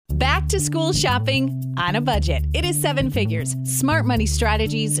to school shopping on a budget. It is Seven Figures, smart money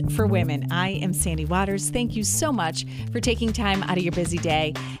strategies for women. I am Sandy Waters. Thank you so much for taking time out of your busy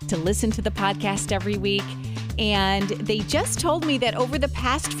day to listen to the podcast every week. And they just told me that over the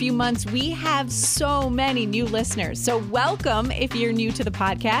past few months, we have so many new listeners. So welcome if you're new to the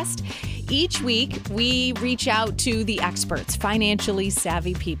podcast. Each week, we reach out to the experts, financially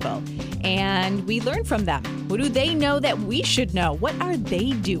savvy people, and we learn from them. What do they know that we should know? What are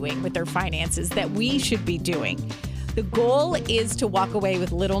they doing with their finances that we should be doing? The goal is to walk away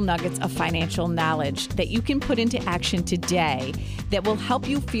with little nuggets of financial knowledge that you can put into action today that will help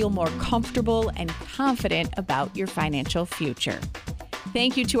you feel more comfortable and confident about your financial future.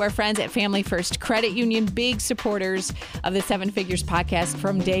 Thank you to our friends at Family First Credit Union, big supporters of the Seven Figures podcast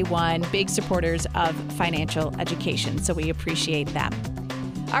from day one, big supporters of financial education. So we appreciate them.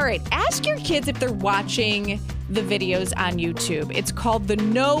 All right, ask your kids if they're watching the videos on YouTube. It's called the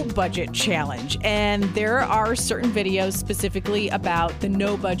No Budget Challenge. And there are certain videos specifically about the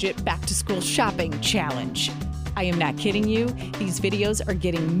No Budget Back to School Shopping Challenge. I am not kidding you. These videos are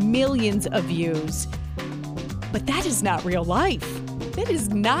getting millions of views. But that is not real life. That is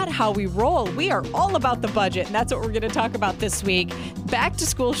not how we roll. We are all about the budget, and that's what we're going to talk about this week. Back to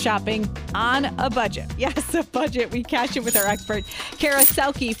school shopping on a budget. Yes, a budget. We cash in with our expert, Kara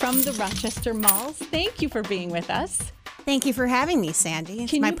Selke from the Rochester Malls. Thank you for being with us. Thank you for having me, Sandy.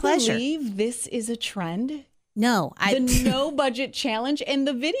 It's my Can pleasure. you believe this is a trend? No. The No Budget Challenge, and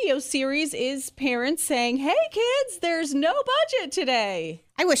the video series is parents saying, hey, kids, there's no budget today.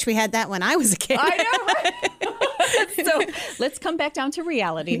 I wish we had that when I was a kid. I know, right? So let's come back down to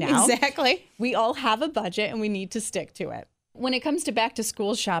reality now. Exactly. We all have a budget and we need to stick to it. When it comes to back to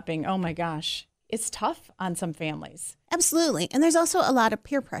school shopping, oh my gosh, it's tough on some families. Absolutely. And there's also a lot of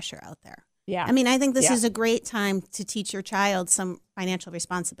peer pressure out there. Yeah. I mean, I think this is a great time to teach your child some financial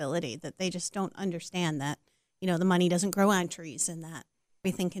responsibility, that they just don't understand that, you know, the money doesn't grow on trees and that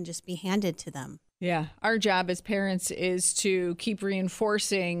everything can just be handed to them. Yeah. Our job as parents is to keep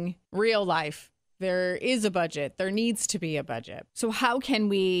reinforcing real life. There is a budget. There needs to be a budget. So how can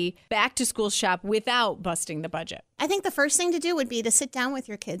we back to school shop without busting the budget? I think the first thing to do would be to sit down with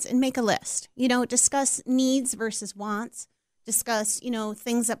your kids and make a list. You know, discuss needs versus wants. Discuss, you know,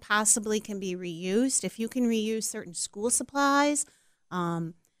 things that possibly can be reused. If you can reuse certain school supplies,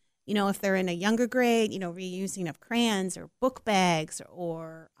 you know, if they're in a younger grade, you know, reusing of crayons or book bags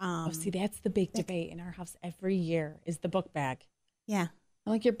or... see, that's the big debate in our house every year is the book bag. Yeah.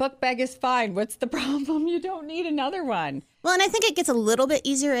 I'm like, your book bag is fine. What's the problem? You don't need another one. Well, and I think it gets a little bit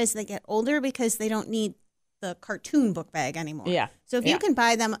easier as they get older because they don't need the cartoon book bag anymore. Yeah. So if you can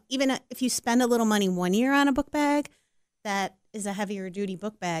buy them, even if you spend a little money 1 year on a book bag, that is a heavier duty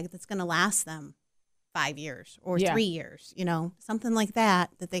book bag that's going to last them 5 years or 3 years, you know, something like that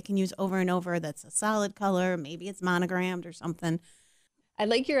they can use over and over. That's a solid color. Maybe it's monogrammed or something. I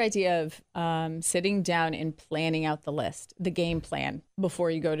like your idea of sitting down and planning out the list, the game plan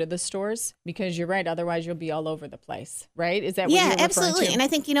before you go to the stores, because you're right. Otherwise, you'll be all over the place, right? Is that what you're referring absolutely. to? And I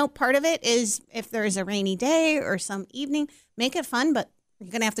think, you know, part of it is if there's a rainy day or some evening, make it fun, but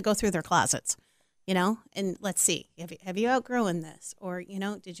you're going to have to go through their closets, you know, and let's see, have you outgrown this? Or, you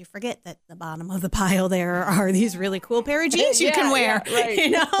know, did you forget that the bottom of the pile there are these really cool pair of jeans you can wear, right.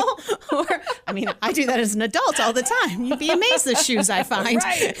 you know? Or, I mean, I do that as an adult all the time. You'd be amazed the shoes I find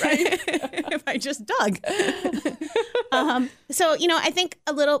right. if I just dug. So, you know, I think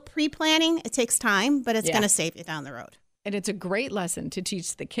a little pre-planning, it takes time, but it's going to save you down the road. And it's a great lesson to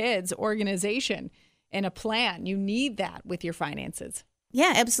teach the kids organization and a plan. You need that with your finances.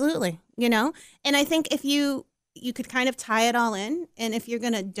 Yeah, absolutely. You know, and I think if you could kind of tie it all in, and if you're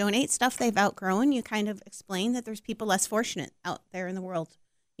going to donate stuff they've outgrown, you kind of explain that there's people less fortunate out there in the world,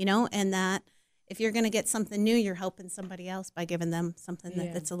 you know, and that if you're going to get something new, you're helping somebody else by giving them something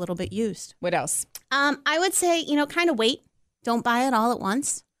that's a little bit used. What else? I would say, you know, kind of wait. Don't buy it all at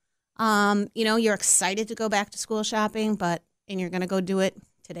once. You know, you're excited to go back to school shopping, and you're going to go do it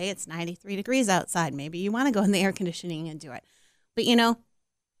today. It's 93 degrees outside. Maybe you want to go in the air conditioning and do it. But, you know,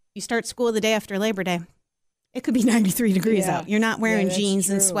 you start school the day after Labor Day. It could be 93 degrees out. You're not wearing jeans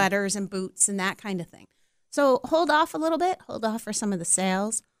and sweaters and boots and that kind of thing. So hold off a little bit. Hold off for some of the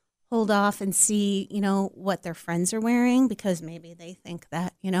sales. Hold off and see, you know, what their friends are wearing, because maybe they think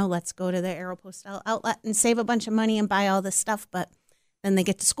that, you know, let's go to the Aeropostale outlet and save a bunch of money and buy all this stuff. But then they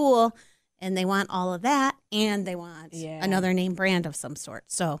get to school and they want all of that, and they want another name brand of some sort.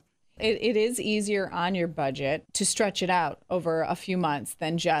 So it is easier on your budget to stretch it out over a few months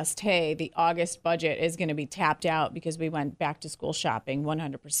than just, hey, the August budget is going to be tapped out because we went back to school shopping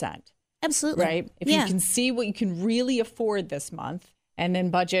 100%. Absolutely. Right? If you can see what you can really afford this month and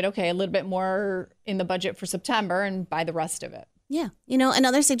then budget, okay, a little bit more in the budget for September and buy the rest of it. Yeah. You know,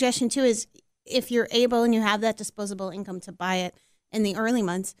 another suggestion too is if you're able and you have that disposable income to buy it in the early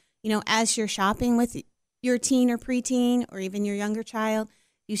months, you know, as you're shopping with your teen or preteen or even your younger child,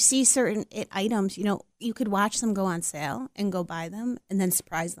 you see certain items, you know, you could watch them go on sale and go buy them and then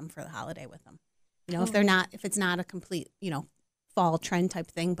surprise them for the holiday with them. You know, if it's not a complete, you know, fall trend type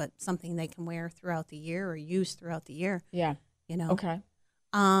thing, but something they can wear throughout the year or use throughout the year. Yeah. You know. Okay.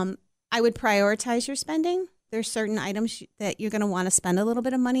 I would prioritize your spending. There's certain items that you're going to want to spend a little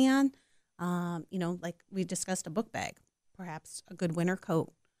bit of money on. You know, like we discussed, a book bag, perhaps a good winter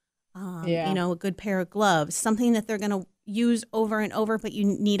coat. You know, a good pair of gloves, something that they're going to use over and over, but you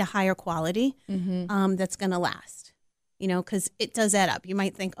need a higher quality that's going to last. You know, because it does add up. You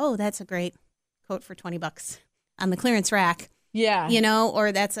might think, oh, that's a great coat for $20 on the clearance rack. Yeah. You know,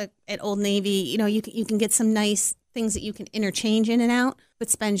 or that's at Old Navy. You know, you can get some nice things that you can interchange in and out, but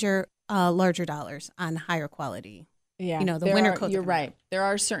spend your larger dollars on higher quality. Yeah. You know, the winter coat. You're right. There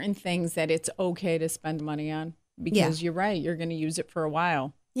are certain things that it's okay to spend money on because you're right. You're going to use it for a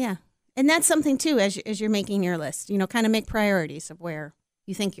while. Yeah. And that's something too, as you're making your list, you know, kind of make priorities of where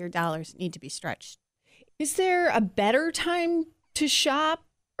you think your dollars need to be stretched. Is there a better time to shop?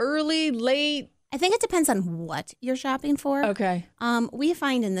 Early, late? I think it depends on what you're shopping for. Okay. We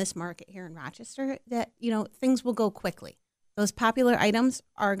find in this market here in Rochester that, you know, things will go quickly. Those popular items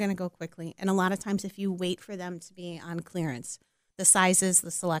are going to go quickly. And a lot of times if you wait for them to be on clearance, the sizes,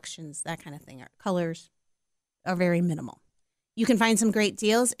 the selections, that kind of thing, colors are very minimal. You can find some great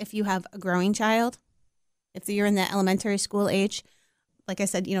deals if you have a growing child. If you're in the elementary school age, like I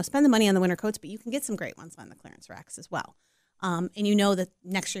said, you know, spend the money on the winter coats, but you can get some great ones on the clearance racks as well. And you know that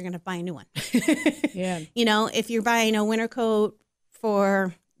next year you're going to buy a new one. Yeah. You know, if you're buying a winter coat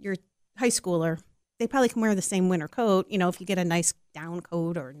for your high schooler, they probably can wear the same winter coat. You know, if you get a nice down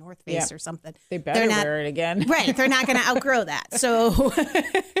coat or North Face or something. They better wear it again. Right. They're not going to outgrow that. So,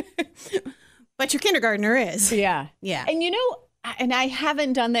 but your kindergartner is. Yeah. Yeah. And you know, and I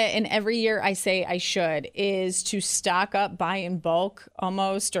haven't done that, and every year I say I should, is to stock up, buy in bulk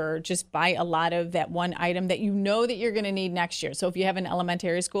almost, or just buy a lot of that one item that you know that you're going to need next year. So if you have an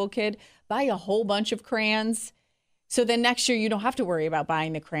elementary school kid, buy a whole bunch of crayons. So then next year you don't have to worry about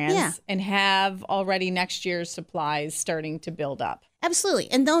buying the crayons and have already next year's supplies starting to build up. Absolutely.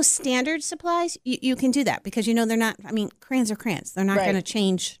 And those standard supplies, you can do that because, you know, they're not, I mean, crayons are crayons. They're not going to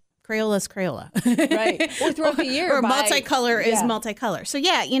change. Crayola's Crayola. Right. Or throughout the year. Or multicolor is multicolor. So,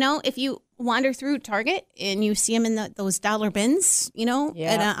 yeah, you know, if you wander through Target and you see them in those dollar bins, you know,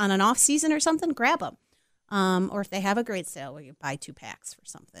 on an off season or something, grab them. Or if they have a great sale where you buy 2 packs for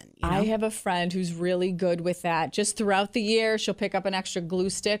something. You know? I have a friend who's really good with that. Just throughout the year, she'll pick up an extra glue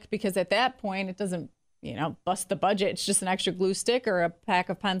stick because at that point it doesn't, you know, bust the budget. It's just an extra glue stick or a pack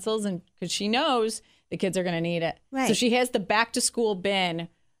of pencils, and because she knows the kids are going to need it. Right. So she has the back to school bin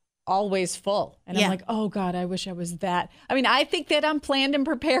always full. And I'm like, oh God, I wish I was that. I mean, I think that I'm planned and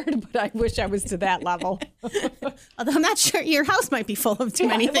prepared, but I wish I was to that level. Although I'm not sure, your house might be full of too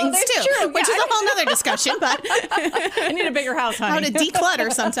many things too, true. which is a whole nother discussion, but I need a bigger house, honey. How to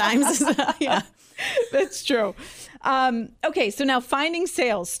declutter sometimes. Yeah, that's true. Okay. So now finding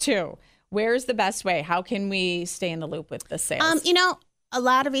sales too. Where's the best way? How can we stay in the loop with the sales? You know, a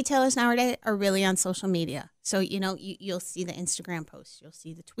lot of retailers nowadays are really on social media. So, you know, you'll see the Instagram posts, you'll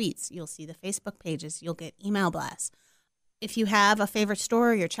see the tweets, you'll see the Facebook pages, you'll get email blasts. If you have a favorite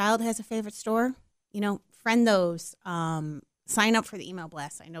store, your child has a favorite store, you know, friend those, sign up for the email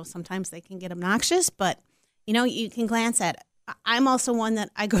blasts. I know sometimes they can get obnoxious, but, you know, you can glance at it. I'm also one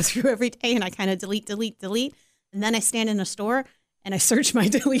that I go through every day and I kind of delete. And then I stand in a store and I search my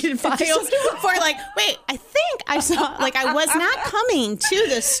deleted files for like, wait, I think I saw, like I was not coming to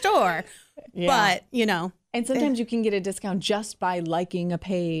the store, but, you know. And sometimes you can get a discount just by liking a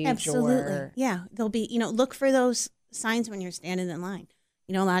page. Absolutely. Yeah. There'll be, you know, look for those signs when you're standing in line.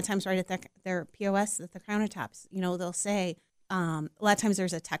 You know, a lot of times right at their POS at the countertops, you know, they'll say, a lot of times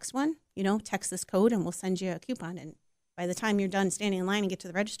there's a text one, you know, text this code and we'll send you a coupon. And by the time you're done standing in line and get to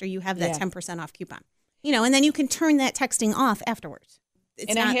the register, you have that 10% off coupon. You know, and then you can turn that texting off afterwards.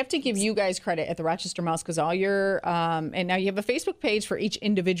 I have to give you guys credit at the Rochester Malls because all your, and now you have a Facebook page for each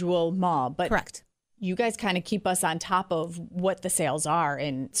individual mall. But correct. You guys kind of keep us on top of what the sales are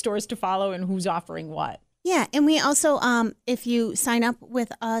and stores to follow and who's offering what. Yeah. And we also, if you sign up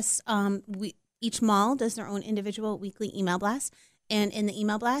with us, each mall does their own individual weekly email blast. And in the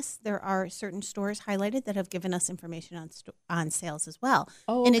email blast, there are certain stores highlighted that have given us information on sales as well.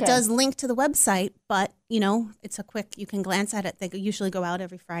 Oh, and it okay. does link to the website, but, it's a quick, you can glance at it. They usually go out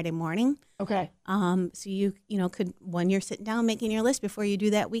every Friday morning. Okay. So you could, when you're sitting down making your list before you do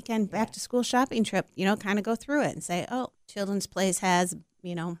that weekend back to school shopping trip, kind of go through it and say, oh, Children's Place has,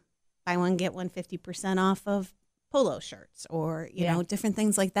 buy one, get one 50% off of polo shirts or, different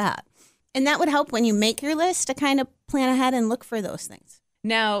things like that. And that would help when you make your list to kind of plan ahead and look for those things.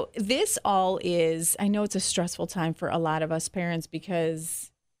 Now, this all is, I know it's a stressful time for a lot of us parents because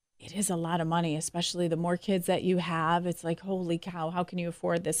it is a lot of money, especially the more kids that you have. It's like, holy cow, how can you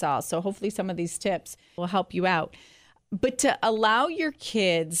afford this all? So hopefully some of these tips will help you out. But to allow your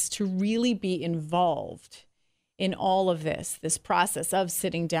kids to really be involved in all of this process of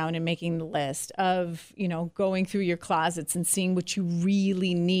sitting down and making the list, of, going through your closets and seeing what you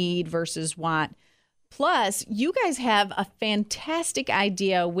really need versus want. Plus, you guys have a fantastic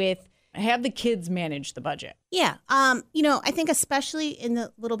idea with have the kids manage the budget. Yeah. I think especially in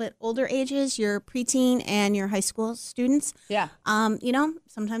the little bit older ages, your preteen and your high school students. Yeah.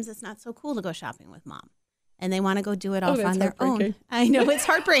 Sometimes it's not so cool to go shopping with mom. And they want to go do it off that's on their own. heartbreaking. I know it's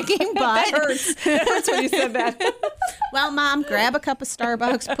heartbreaking, but That hurts. That hurts when you said that. Well, Mom, grab a cup of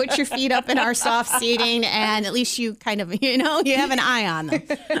Starbucks, put your feet up in our soft seating, and at least you kind of, you have an eye on them.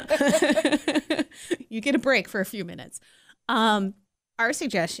 You get a break for a few minutes. Our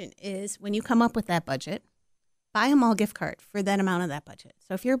suggestion is when you come up with that budget, buy a mall gift card for that amount of that budget.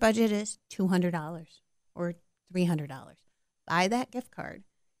 So if your budget is $200 or $300, buy that gift card,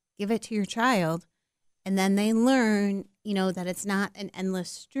 give it to your child, and then they learn, that it's not an endless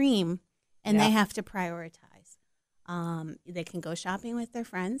stream, and they have to prioritize. They can go shopping with their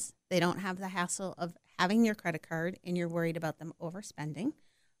friends. They don't have the hassle of having your credit card, and you're worried about them overspending.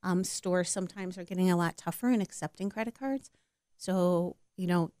 Stores sometimes are getting a lot tougher in accepting credit cards. So,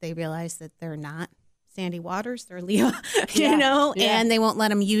 they realize that they're not Sandy Waters, they're Leah, and they won't let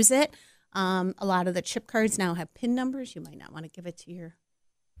them use it. A lot of the chip cards now have PIN numbers. You might not want to give it to your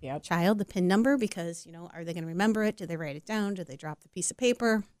child, the PIN number, because, are they going to remember it? Do they write it down? Do they drop the piece of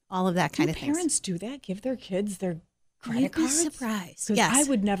paper? All of that kind of thing. Parents do that? Give their kids their credit You'd be cards? surprised. Because Yes. I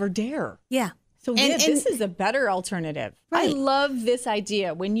would never dare. Yeah. So this is a better alternative. Right. I love this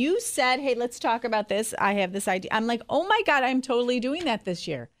idea. When you said, hey, let's talk about this, I have this idea. I'm like, oh my God, I'm totally doing that this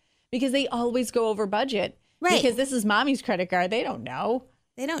year. Because they always go over budget. Right. Because this is mommy's credit card. They don't know.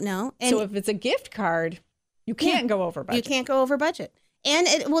 They don't know. And So if it's a gift card, you can't go over budget. You can't go over budget. And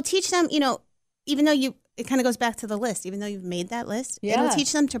it will teach them, even though it kind of goes back to the list, even though you've made that list, it'll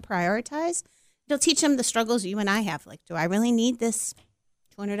teach them to prioritize. It'll teach them the struggles you and I have. Like, do I really need this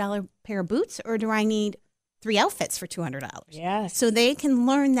 $200 pair of boots, or do I need 3 outfits for $200? Yes. So they can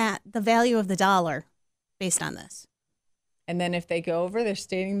learn that the value of the dollar based on this. And then if they go over, they're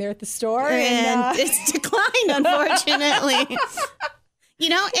standing there at the store. And it's declined, unfortunately.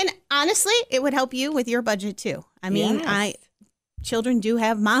 And honestly, it would help you with your budget too. I mean, Yes. Children do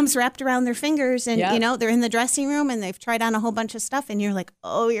have moms wrapped around their fingers, and they're in the dressing room and they've tried on a whole bunch of stuff, and you're like,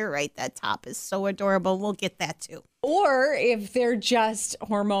 oh, you're right, that top is so adorable, we'll get that too. Or if they're just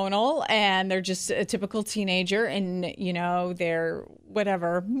hormonal and they're just a typical teenager and, they're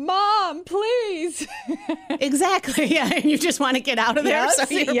whatever, Mom, please. Exactly. Yeah. And you just want to get out of there. Yes,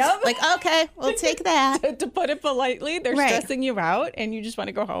 So you're like, okay, we'll take that. To put it politely, they're stressing you out and you just want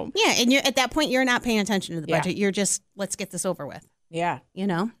to go home. Yeah. And at that point, you're not paying attention to the Yeah. budget. You're just, let's get this over with, Yeah.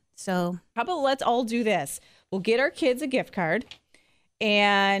 So How about let's all do this? We'll get our kids a gift card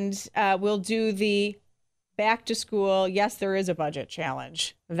and we'll do the back to school. Yes, there is a budget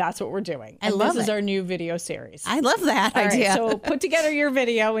challenge. That's what we're doing. I And love This is it. our new video series. I love that All right, idea. so put together your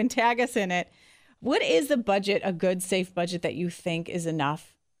video and tag us in it. What is the budget, a good, safe budget that you think is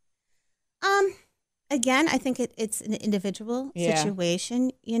enough? Again, I think it's an individual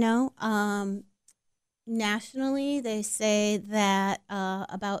situation, nationally, they say that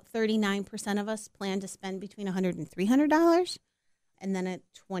about 39% of us plan to spend between $100 and $300. And then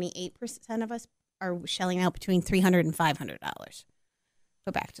 28% of us are shelling out between $300 and $500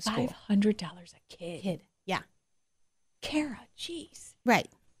 for back to school. $500 a kid. Yeah. Kara, jeez. Right.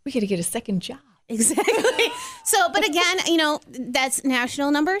 We got to get a second job. Exactly. So, but again, that's national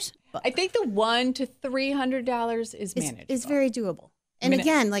numbers. I think the $100 to $300 is manageable. It's very doable. And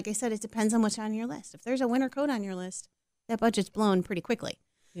again, like I said, it depends on what's on your list. If there's a winter coat on your list, that budget's blown pretty quickly.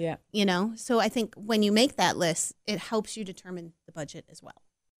 Yeah. So I think when you make that list, it helps you determine the budget as well.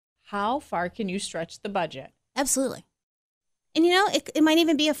 How far can you stretch the budget? Absolutely. And, it might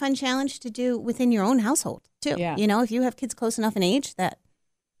even be a fun challenge to do within your own household, too. Yeah. If you have kids close enough in age that,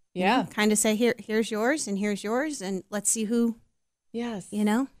 Yeah. kind of say, here's yours and here's yours, and let's see who Yes. You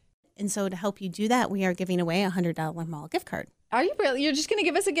know? And so to help you do that, we are giving away a $100 mall gift card. Are you really? You're just going to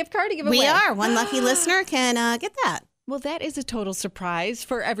give us a gift card to give away? We are. One lucky listener can get that. Well, that is a total surprise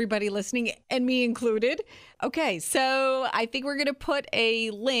for everybody listening, and me included. Okay, so I think we're going to put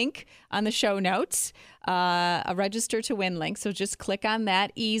a link on the show notes, a register to win link. So just click on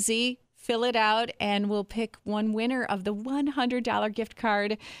that, easy, fill it out, and we'll pick one winner of the $100 gift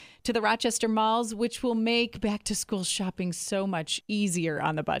card to the Rochester Malls, which will make back to school shopping so much easier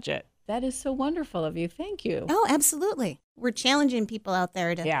on the budget. That is so wonderful of you. Thank you. Oh, absolutely. We're challenging people out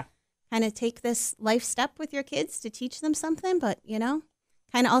there to kind of take this life step with your kids to teach them something, but,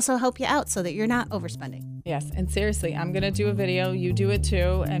 kind of also help you out so that you're not overspending. Yes, and seriously, I'm going to do a video. You do it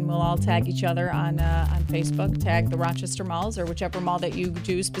too, and we'll all tag each other on Facebook. Tag the Rochester Malls or whichever mall that you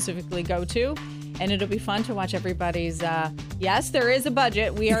do specifically go to, and it'll be fun to watch everybody's, yes, there is a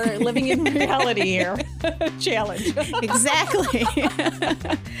budget. We are living in reality here. Challenge. Exactly.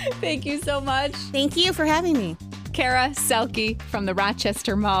 Thank you so much. Thank you for having me. Kara Selke from the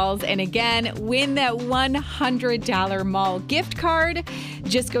Rochester Malls. And again, win that $100 mall gift card.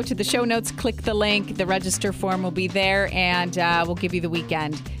 Just go to the show notes, click the link. The register form will be there, and we'll give you the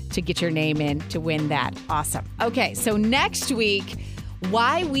weekend to get your name in to win that. Awesome. Okay, so next week,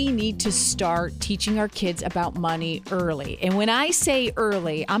 why we need to start teaching our kids about money early. And when I say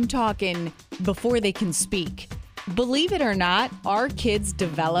early, I'm talking before they can speak. Believe it or not, our kids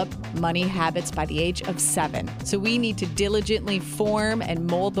develop money habits by the age of 7. So we need to diligently form and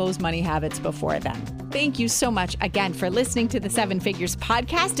mold those money habits before then. Thank you so much again for listening to the 7 Figures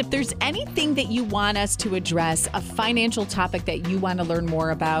podcast. If there's anything that you want us to address, a financial topic that you want to learn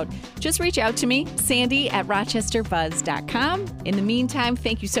more about, just reach out to me, Sandy@RochesterBuzz.com. In the meantime,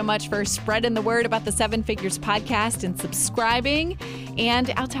 thank you so much for spreading the word about the 7 Figures podcast and subscribing.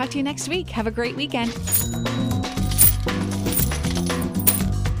 And I'll talk to you next week. Have a great weekend.